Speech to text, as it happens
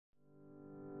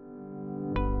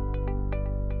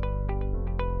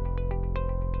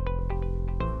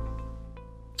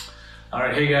All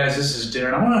right, hey guys, this is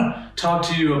Darin. I want to talk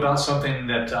to you about something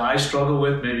that I struggle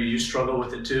with. Maybe you struggle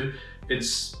with it too.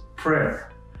 It's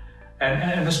prayer.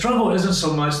 And the struggle isn't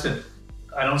so much that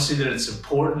I don't see that it's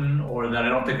important or that I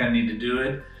don't think I need to do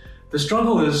it. The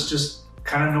struggle is just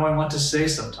kind of knowing what to say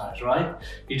sometimes, right?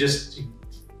 You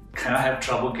kind of have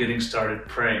trouble getting started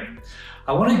praying.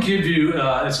 I want to give you,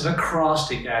 it's an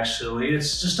acrostic actually.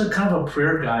 It's just a kind of a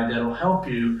prayer guide that'll help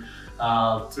you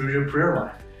through your prayer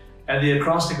life. And the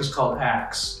acrostic is called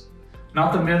ACTS.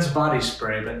 Not the men's body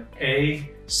spray, but ACTS.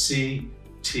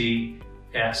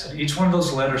 And each one of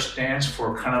those letters stands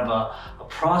for kind of a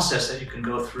process that you can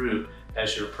go through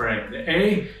as you're praying. The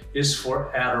A is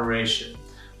for adoration.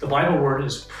 The Bible word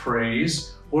is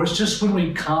praise, or it's just when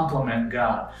we compliment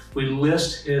God. We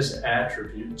list His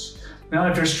attributes. Now,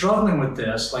 if you're struggling with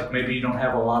this, like maybe you don't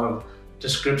have a lot of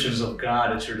descriptions of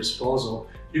God at your disposal,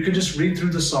 you can just read through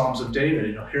the Psalms of David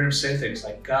and you'll hear him say things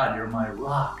like, God, you're my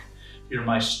rock, you're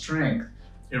my strength,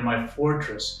 you're my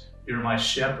fortress, you're my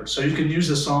shepherd. So you can use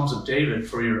the Psalms of David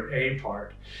for your A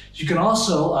part. You can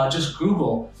also just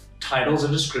Google titles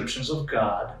and descriptions of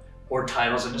God or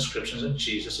titles and descriptions of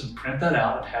Jesus and print that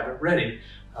out and have it ready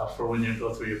for when you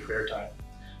go through your prayer time.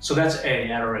 So that's A,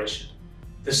 adoration.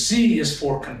 The C is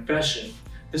for confession.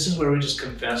 This is where we just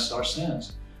confess our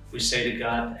sins. We say to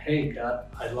God, hey God,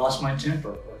 I lost my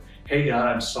temper, or hey God,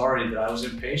 I'm sorry that I was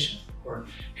impatient, or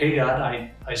hey God,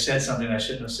 I said something I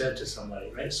shouldn't have said to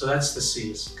somebody, right? So that's the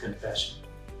C, is confession.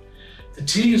 The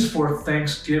T is for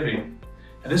thanksgiving.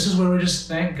 And this is where we just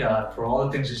thank God for all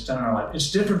the things He's done in our life.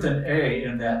 It's different than A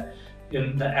in that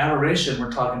in the adoration,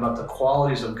 we're talking about the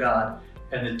qualities of God,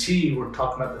 and the T, we're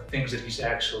talking about the things that He's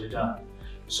actually done.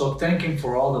 So thank Him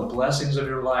for all the blessings of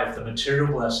your life, the material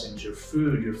blessings, your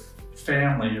food, your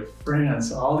family, your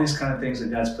friends, all these kind of things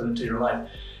that God's put into your life.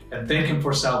 And thank Him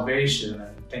for salvation,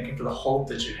 and thank Him for the hope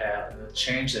that you have and the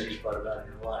change that He's brought about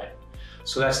in your life.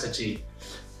 So that's the T.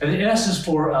 And the S is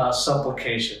for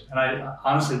supplication. And I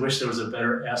honestly wish there was a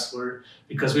better S word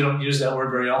because we don't use that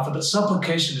word very often, but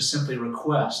supplication is simply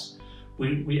request.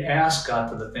 We ask God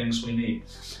for the things we need.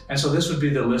 And so this would be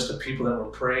the list of people that we're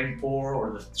praying for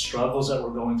or the struggles that we're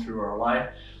going through our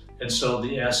life. And so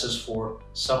the S is for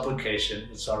supplication,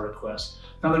 it's our request.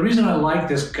 Now the reason I like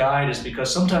this guide is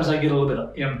because sometimes I get a little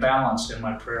bit imbalanced in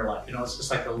my prayer life. You know, it's just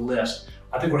like a list.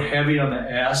 I think we're heavy on the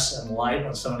S and light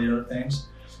on some of the other things.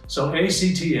 So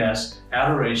ACTS,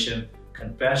 adoration,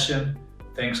 confession,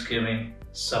 thanksgiving,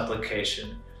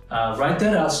 supplication. Write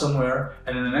that out somewhere,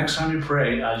 and then the next time you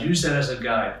pray, use that as a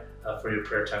guide for your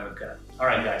prayer time with God. All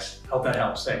right, guys, hope that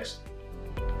helps. Thanks.